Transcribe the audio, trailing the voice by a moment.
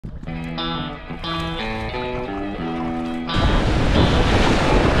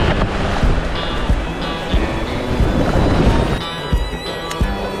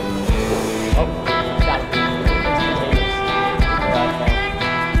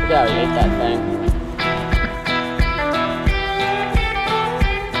Yeah, we ate that thing.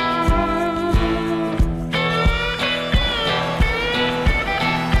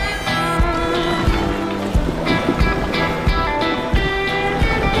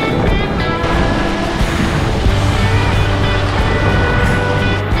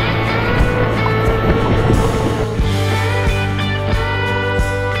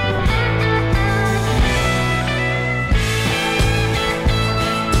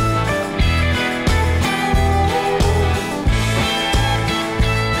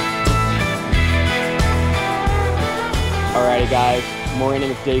 Alrighty guys, morning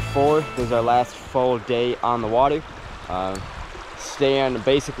of day 4. This is our last full day on the water. Staying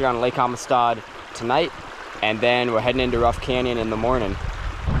basically on Lake Amistad tonight, and then we're heading into Rough Canyon in the morning.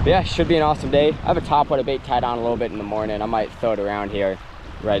 But yeah, should be an awesome day. I have a topwater bait tied on a little bit in the morning. I might throw it around here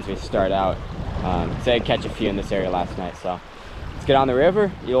right as we start out. So I catch a few in this area last night, so let's get on the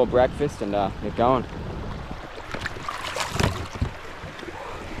river, eat a little breakfast, and get going.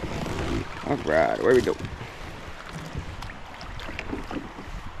 Alright, where we go?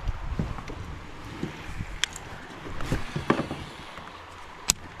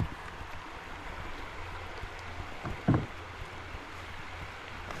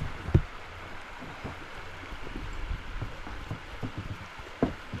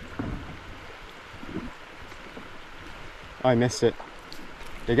 Oh, I missed it.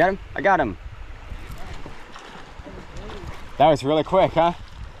 Did you get him? I got him. That was really quick, huh?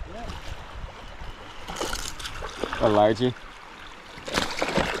 Yeah. What a largie.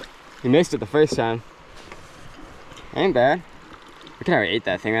 You missed it the first time. Ain't bad. Look at how I ate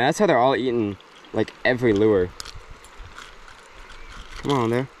that thing, man. That's how they're all eating, like, every lure. Come on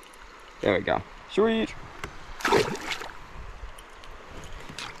there. There we go. Sweet.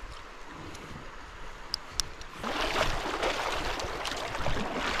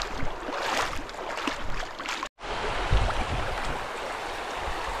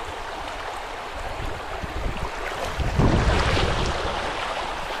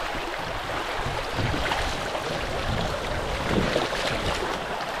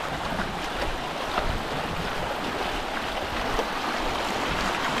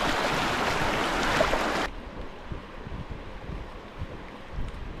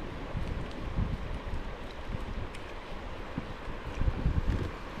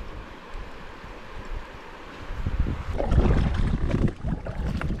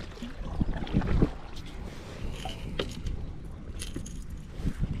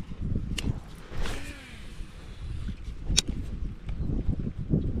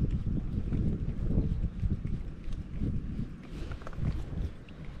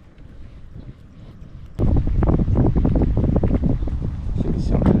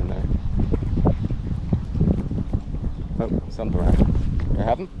 Something around. Do I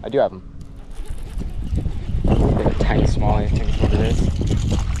have them? I do have them. They're a tiny small, I think is what it is.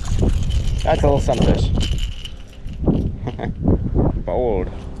 That's a little sunfish.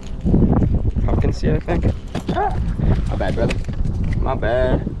 Bold. Pumpkin seed, I think. Ah, my bad, brother. My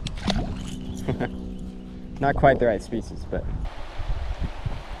bad. Not quite the right species, but.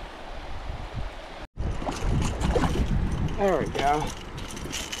 There we go.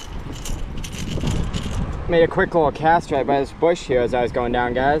 Made a quick little cast right by this bush here as I was going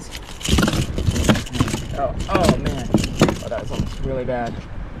down, guys. Oh man. Oh, that was almost really bad.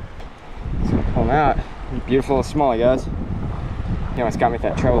 Just gonna pull them out. Beautiful little smallie, guys. He almost got me with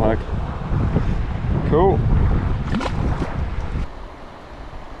that treble hook. Cool.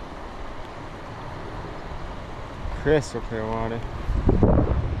 Crystal clear water.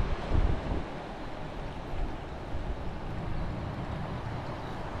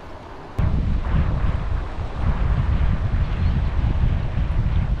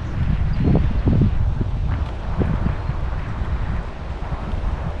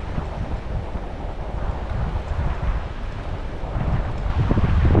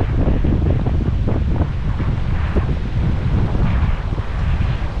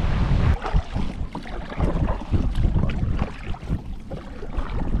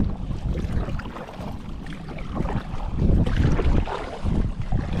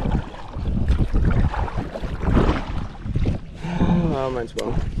 Oh, mine's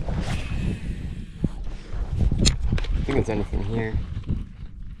well. I think it's anything here.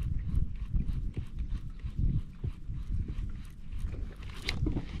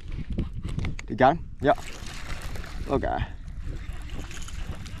 You got him? Yeah. Little guy.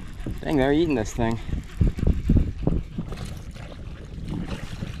 Dang, they're eating this thing.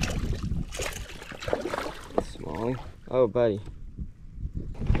 Smallie. Oh, buddy.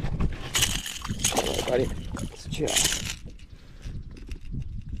 Alright, buddy. Let's chill.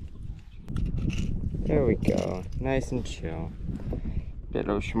 There we go. Nice and chill.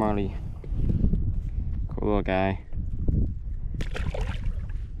 Little Schmarly. Cool little guy.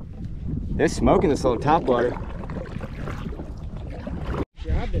 They're smoking this little topwater.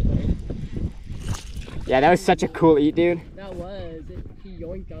 Grabbed it though. Yeah, that was such a cool eat, dude. That was. He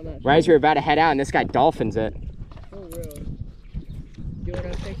yoinked on that. Right as we were about to head out, and this guy dolphins it. For real. Do you want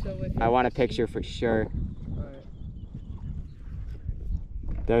a picture with you? I want a picture for sure. Alright.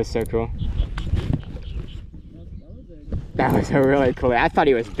 That was so cool. That was a really cool. I thought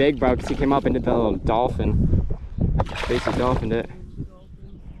he was big, bro, because he came up and did the little dolphin. Basically dolphined it.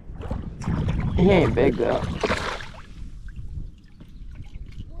 He ain't big though.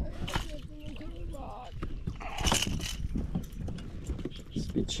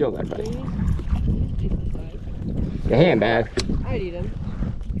 Just be chill there, buddy. Yeah, he ain't bad. I'd eat him.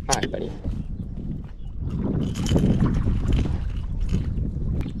 Alright, buddy.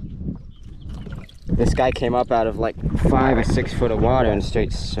 This guy came up out of like 5 or 6 foot of water and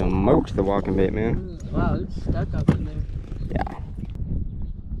straight smoked the walking bait, man. Wow, it's stuck up in there. Yeah.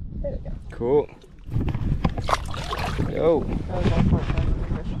 There we go. Cool. Yo.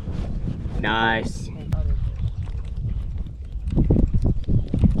 Nice.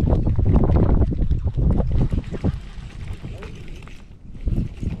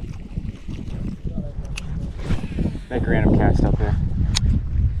 Make a random cast up there.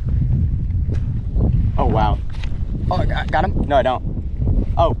 Oh wow. Oh, I got him? No, I don't.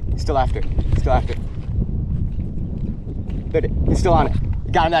 Oh, still after it. Still after it. Did it. He's still on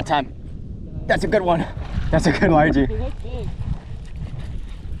it. Got him that time. That's a good one. That's a good largie.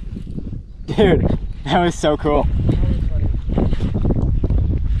 Dude, that was so cool.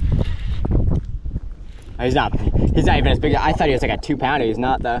 Oh, he's not even as big. I thought he was like a 2-pounder. He's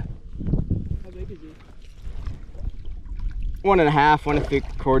not though. How big is he? 1.5, 1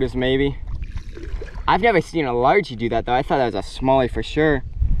 3/4 maybe. I've never seen a largie do that though. I thought that was a smallie for sure.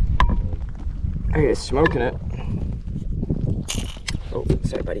 Oh, he's smoking it. Oh,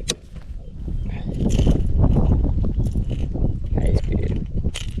 sorry, buddy. Nice, dude.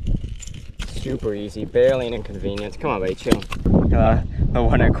 Super easy, barely an inconvenience. Come on, buddy, chill. The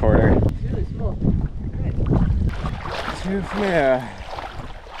 1 1/4. Really small. Too fair.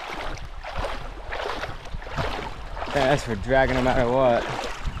 That's for dragging no matter what.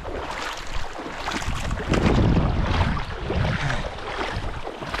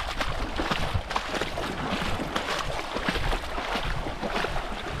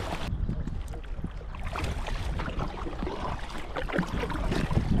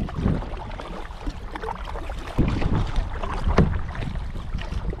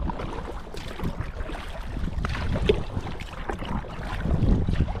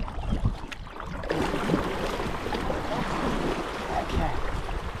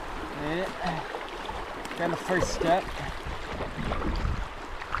 Got the first step.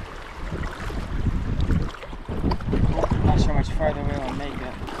 Not sure how much farther we'll make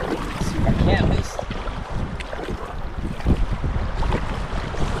it. Let's see if I can at least.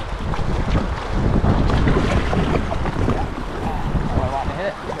 Oh, I want to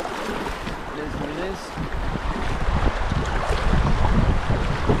hit. It is what it is.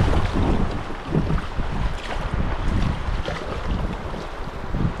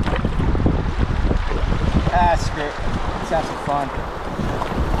 Ah, screw it. Let's have some fun.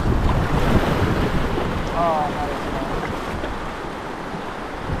 Oh, I'm not even know.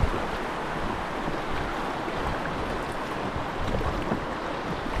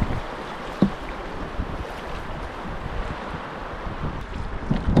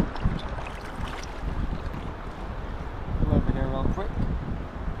 A little bit here real quick.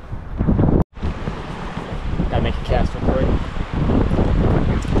 Gotta make a cast real quick.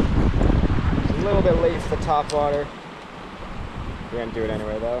 A little bit late for the top water. We're gonna do it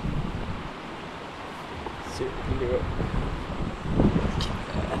anyway though. Let's see if we can do it.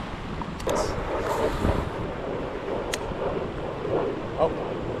 Oh,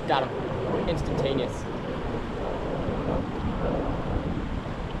 got him. Instantaneous.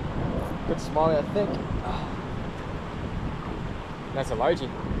 Good smallie, I think. That's a largie.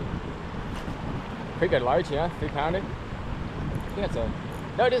 Pretty good largie, huh? 3-pounder. I think that's a...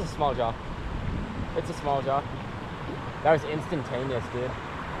 No, it is a small jaw. It's a small jaw. That was instantaneous, dude.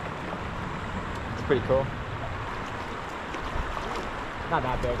 It's pretty cool. Not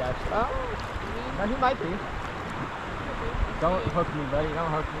that big, actually. Oh, no, he might be. Don't hook me, buddy.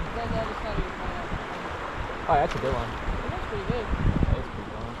 Don't hook me. That's the other side of your kayak. Oh, that's a good one. That's pretty big. That is pretty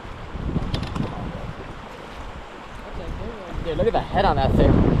good one. That's a good one. Dude, look at the head on that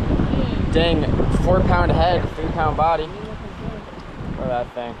thing. Dang. Dang, 4-pound head, 3-pound body. You look good. Look at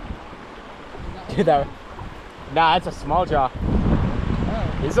that thing. Is Dude, that. Nah, that's a small jaw.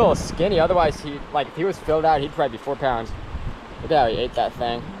 Oh. He's a little skinny. Otherwise, if he was filled out, he'd probably be 4 pounds. Look at how he ate that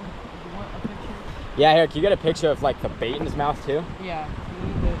thing. You want a picture? Yeah, here, can you get a picture of like the bait in his mouth too? Yeah. You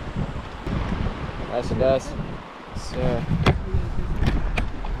need to. Yes, it does. So,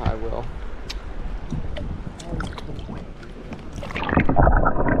 I will.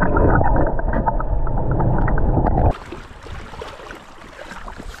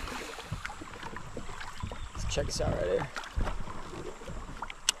 Let's check this out right here.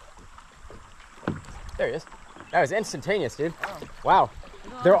 There he is. That was instantaneous, dude. Oh. Wow.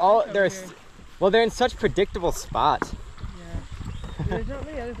 No, They're all, over here. well, they're in such predictable spots. Yeah. There's not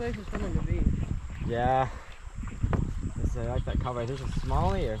many other places for them to be. Yeah. I like that cover. I think it's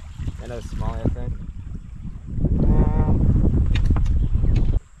Smalley or another Smalley, I think.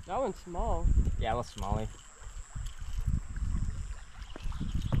 That one's small. Yeah, little Smalley.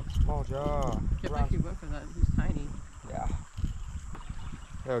 Small jaw. You have to actually work for that. He's tiny. Yeah.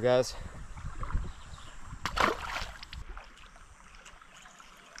 There we go, guys.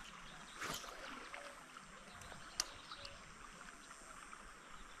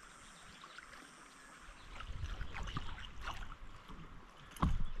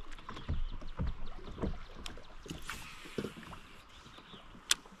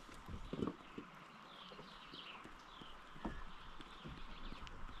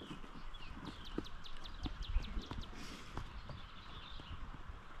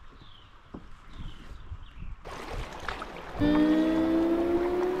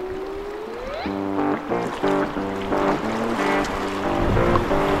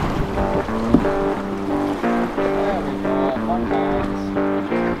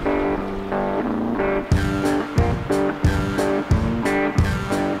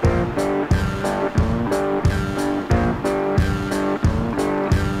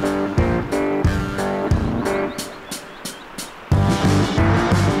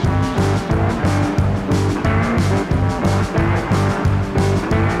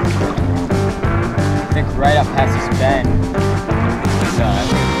 Right up past this bend, there's a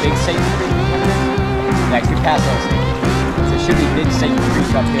big Satan Creek. Yeah, actually past those things. So there should be big Satan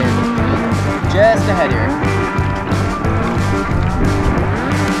Creek up here, just ahead here.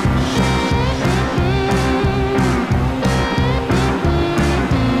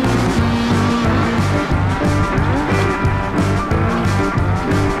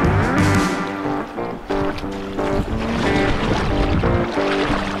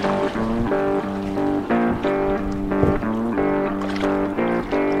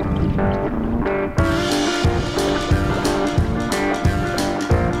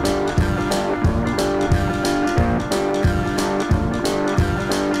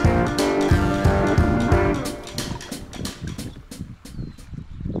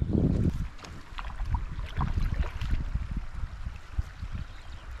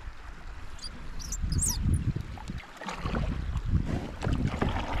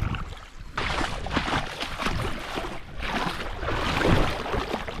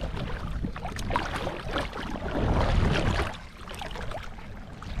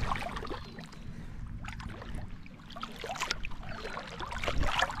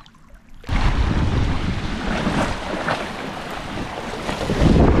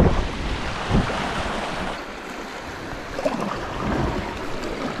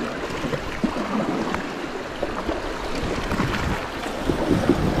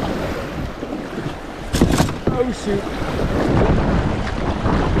 Oh shoot.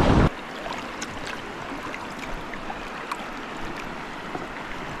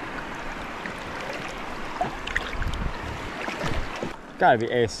 Gotta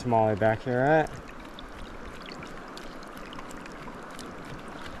be a Smalley back here, right?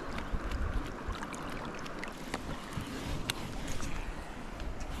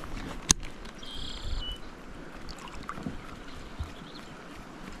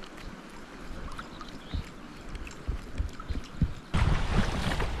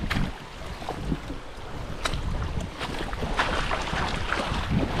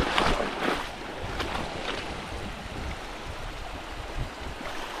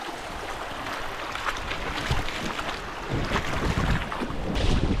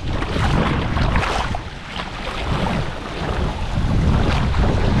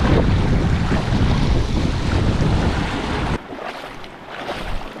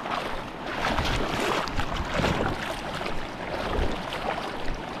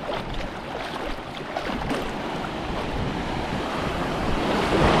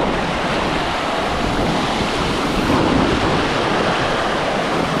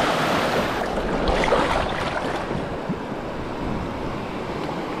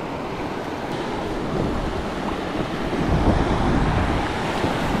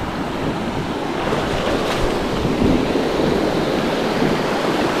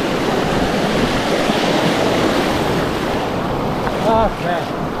 Yeah.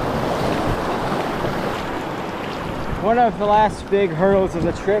 One of the last big hurdles of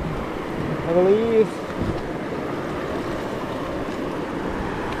the trip, I believe.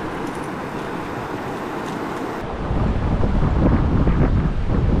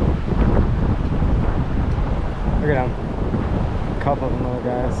 Look at them. A couple of them little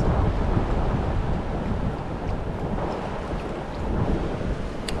guys.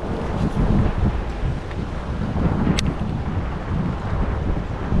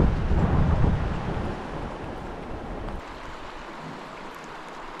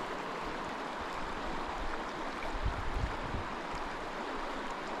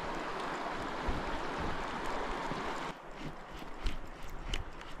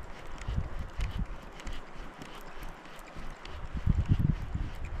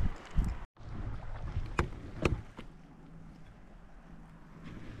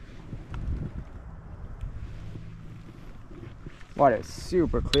 Water is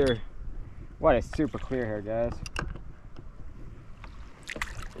super clear. Water is super clear here, guys.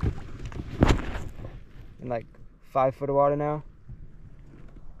 In like 5 foot of water now.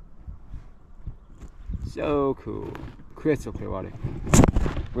 So cool. Crystal clear water.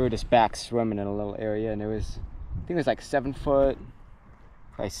 We were just back swimming in a little area, and it was, I think it was like 7 foot,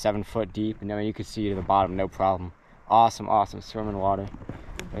 probably 7 foot deep, and then you could see to the bottom, no problem. Awesome, awesome swimming water.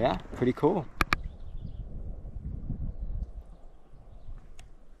 But yeah, pretty cool.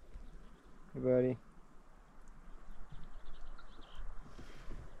 Hey, buddy.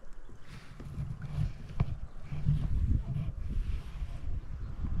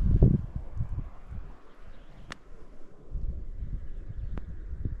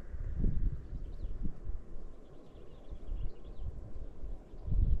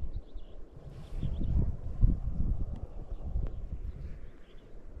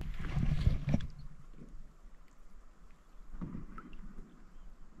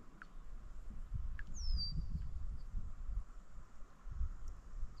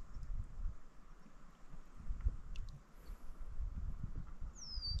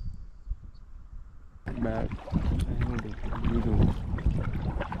 Bad.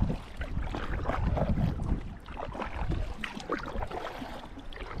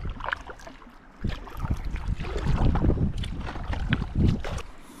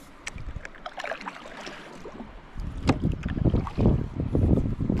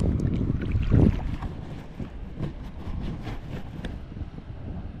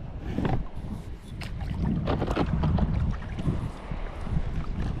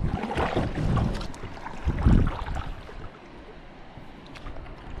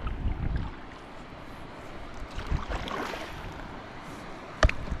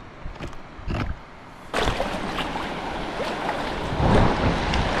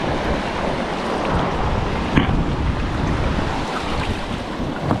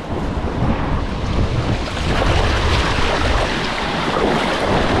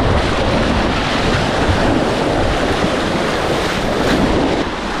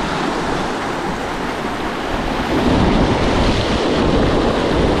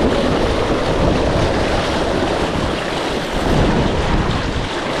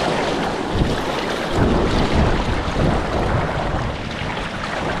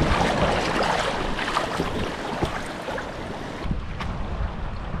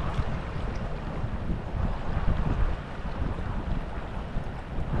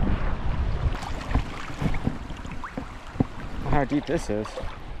 How deep this is.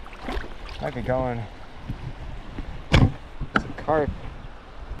 Might be going. It's a carp.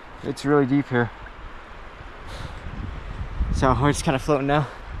 It's really deep here. So we're just kind of floating now.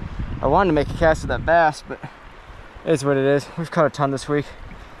 I wanted to make a cast with that bass, but it is what it is. We've caught a ton this week.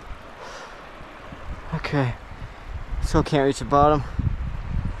 Okay. Still can't reach the bottom.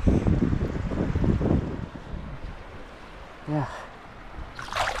 Yeah.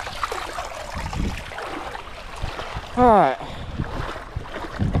 Alright.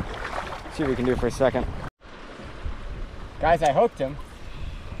 See what we can do for a second. Guys, I hooked him.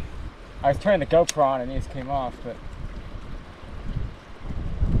 I was turning the GoPro on and he just came off, but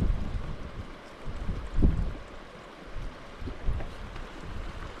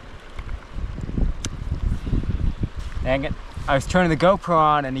dang it. I was turning the GoPro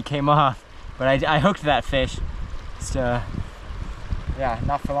on and he came off, but I hooked that fish. Just, yeah,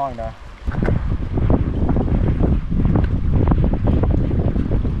 not for long though.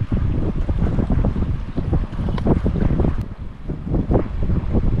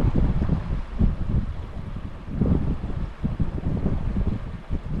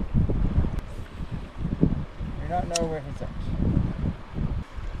 I don't know where he's at.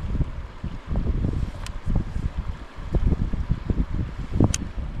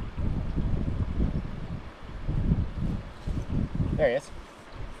 There he is.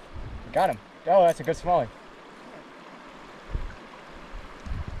 Got him. Oh, that's a good smallie.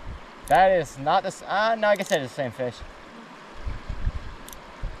 That is not the, no, I guess that is the same fish.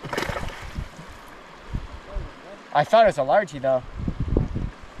 I thought it was a largie though.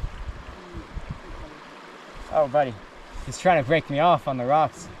 Oh, buddy. He's trying to break me off on the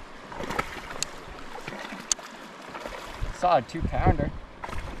rocks. Solid 2-pounder.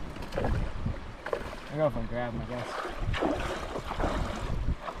 I'll go up and grab him, I guess.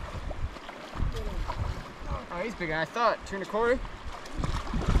 Oh, he's bigger than I thought. 2 1/4.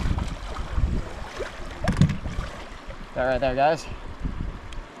 That right there, guys.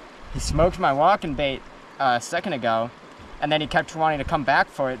 He smoked my walking bait a second ago, and then he kept wanting to come back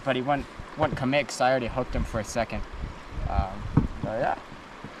for it, but he wouldn't commit because I already hooked him for a second. So yeah,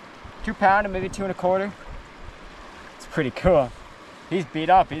 2-pounder, maybe 2 1/4. It's pretty cool. He's beat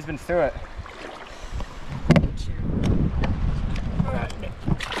up. He's been through it.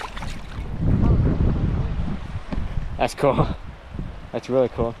 That's cool. That's really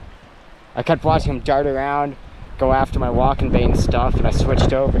cool. I kept watching him dart around, go after my walking bait and stuff, and I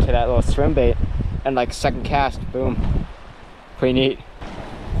switched over to that little swim bait, and like second cast, boom. Pretty neat.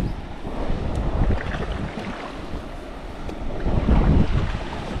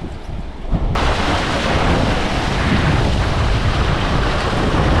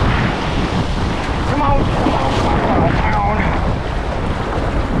 Come on, come on, come on.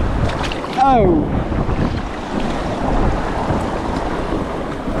 Oh.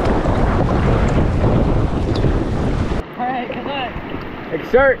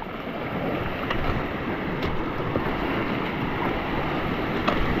 Exert.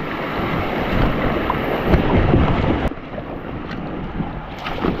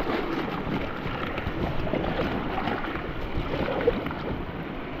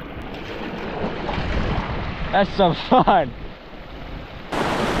 That's so fun.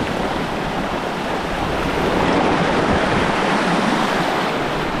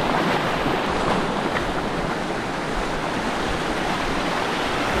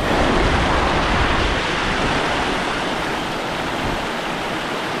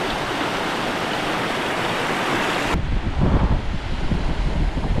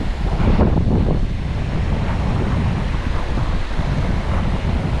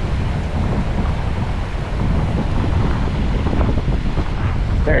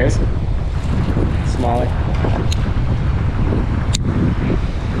 There he is. Smallie.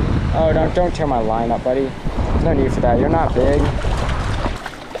 Oh, don't tear my line up, buddy. There's no need for that. You're not big.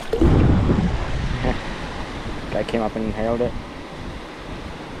 Guy came up and inhaled it.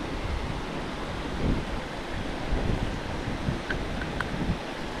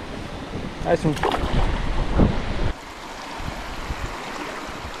 Nice one.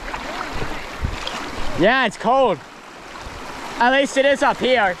 Yeah, it's cold. At least it is up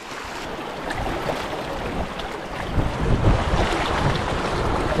here.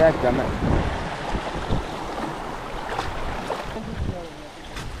 Dadgummit.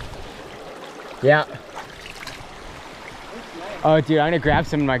 Yeah. Oh, dude, I'm gonna grab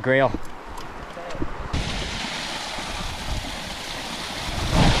some in my grill.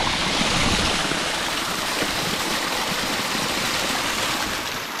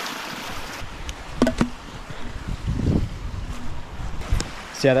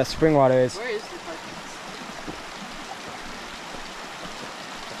 See how that spring water is. Where is the park?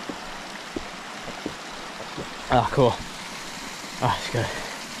 Oh, cool. Oh, it's good.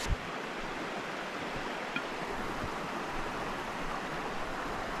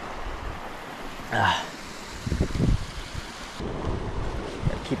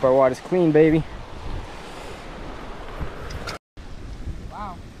 Gotta keep our waters clean, baby.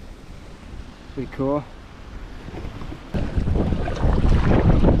 Wow. Pretty cool.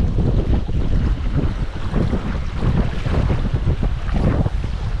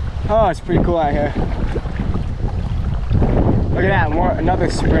 Oh, it's pretty cool out here. Look at that, another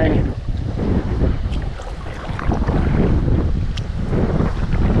spring.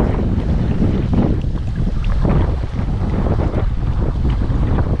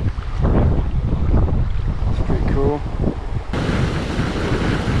 It's pretty cool.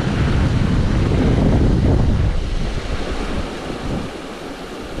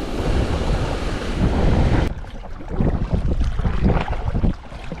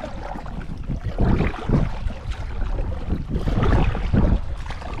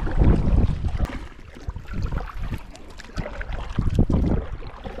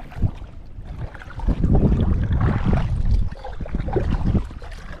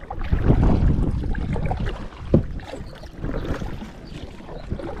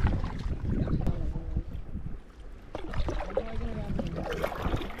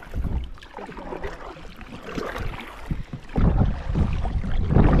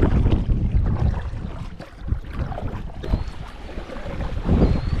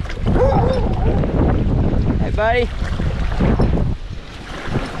 buddy?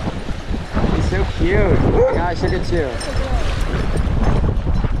 He's so cute. Oh my gosh, look at you.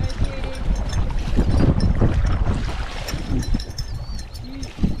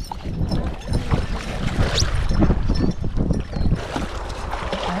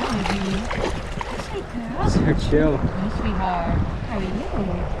 So chill. Hi, sweetheart. How are you?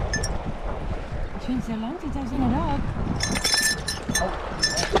 It's been so long since I've seen a dog.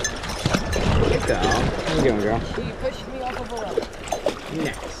 Good girl. How you doing, girl? You pushed me off of a rock.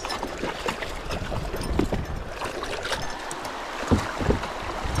 Nice.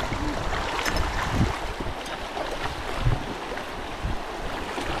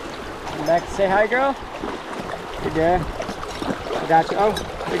 Come back to say hi, girl. You're good. I got you. Oh,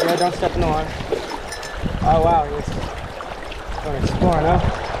 you're good. Don't step in the water. Oh, wow. You're going exploring, huh?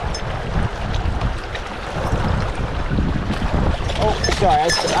 Oh, sorry.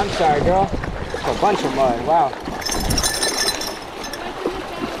 I'm sorry, girl. A bunch of mud. Wow.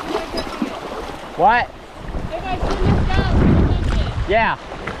 What? Yeah.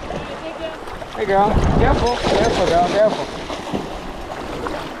 Hey, girl. Careful. Careful, girl. Careful.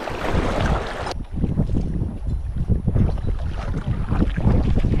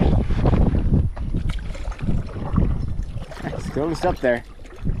 Still just up there.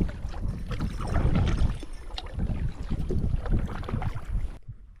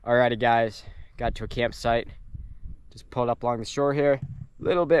 Alrighty, guys. Got to a campsite. Just pulled up along the shore here. A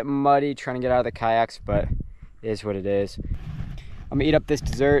little bit muddy trying to get out of the kayaks, but it is what it is. I'm gonna eat up this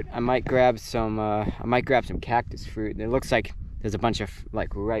dessert. I might grab some cactus fruit. It looks like there's a bunch of like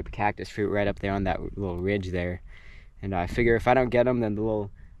ripe cactus fruit right up there on that little ridge there. And I figure if I don't get them, then the little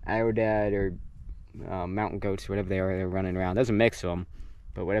Iodad or mountain goats, whatever they are, they're running around. There's a mix of them,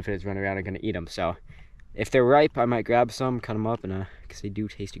 but whatever it is running around, I'm gonna eat them. So if they're ripe, I might grab some, cut them up, and because they do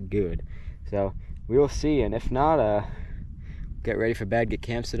taste good. So we will see, and if not, get ready for bed, get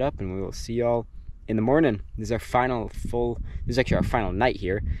camp set up, and we will see y'all in the morning. This is our final this is actually our final night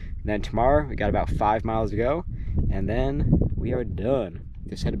here. And then tomorrow, we got about 5 miles to go, and then we are done.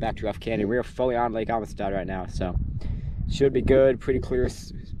 Just headed back to Rough Canyon. We are fully on Lake Amistad right now, so should be good, pretty clear,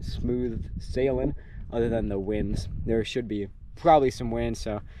 smooth sailing, other than the winds. There should be probably some wind,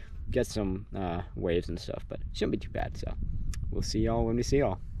 so get some waves and stuff, but it shouldn't be too bad. So we'll see y'all when we see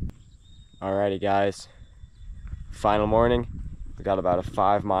y'all. Alrighty, guys, final morning. We got about a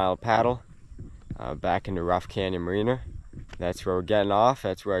 5 mile paddle back into Rough Canyon Marina. That's where we're getting off.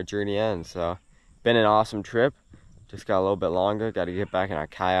 That's where our journey ends. So been an awesome trip. Just got a little bit longer. Got to get back in our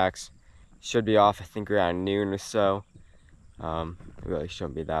kayaks. Should be off, I think, around noon or so. It really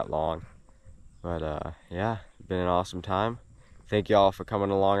shouldn't be that long, but yeah, been an awesome time. Thank y'all for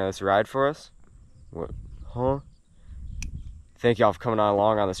coming along on this ride for us. Thank y'all for coming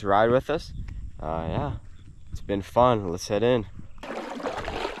along on this ride with us. Yeah, it's been fun. Let's head in.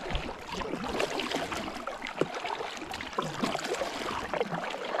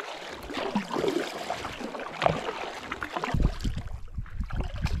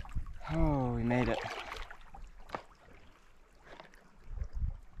 Oh, we made it.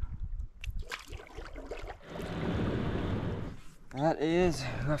 That is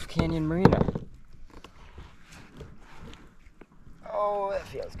Rough Canyon Marina. Oh, that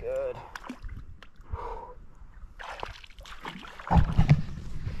feels good.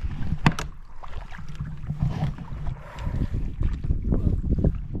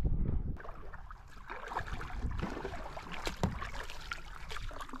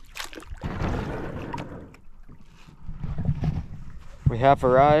 We have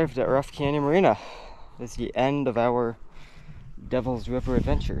arrived at Rough Canyon Marina. This is the end of our Devil's River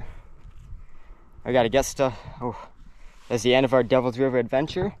adventure. I gotta get stuff. Oh, that's the end of our Devil's River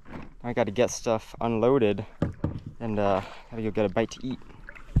adventure. I gotta get stuff unloaded and gotta go get a bite to eat.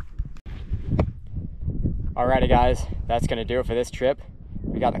 Alrighty, guys, that's gonna do it for this trip.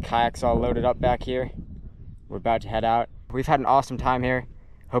 We got the kayaks all loaded up back here. We're about to head out. We've had an awesome time here.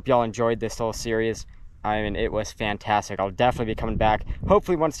 Hope y'all enjoyed this whole series. I mean, it was fantastic. I'll definitely be coming back.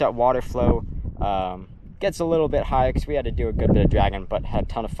 Hopefully once that water flow gets a little bit higher, because we had to do a good bit of dragging, but had a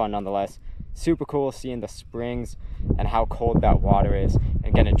ton of fun nonetheless. Super cool seeing the springs and how cold that water is,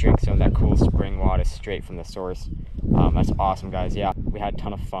 and getting to drink some of that cool spring water straight from the source. That's awesome, guys. Yeah, we had a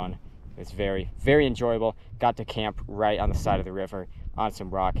ton of fun. It was very, very enjoyable. Got to camp right on the side of the river on some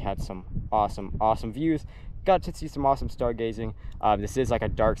rock. Had some awesome views. Got to see some awesome stargazing. This is like a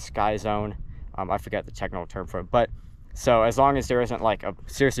dark sky zone. I forget the technical term for it, but so as long as there isn't like a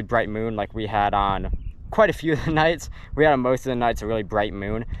seriously bright moon like we had on quite a few of the nights, we had on most of the nights a really bright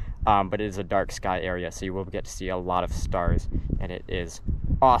moon, but it is a dark sky area, so you will get to see a lot of stars, and it is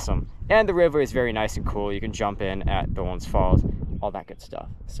awesome. And the river is very nice and cool. You can jump in at Thorns Falls, all that good stuff.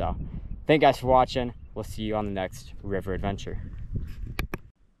 So thank you guys for watching. We'll see you on the next river adventure.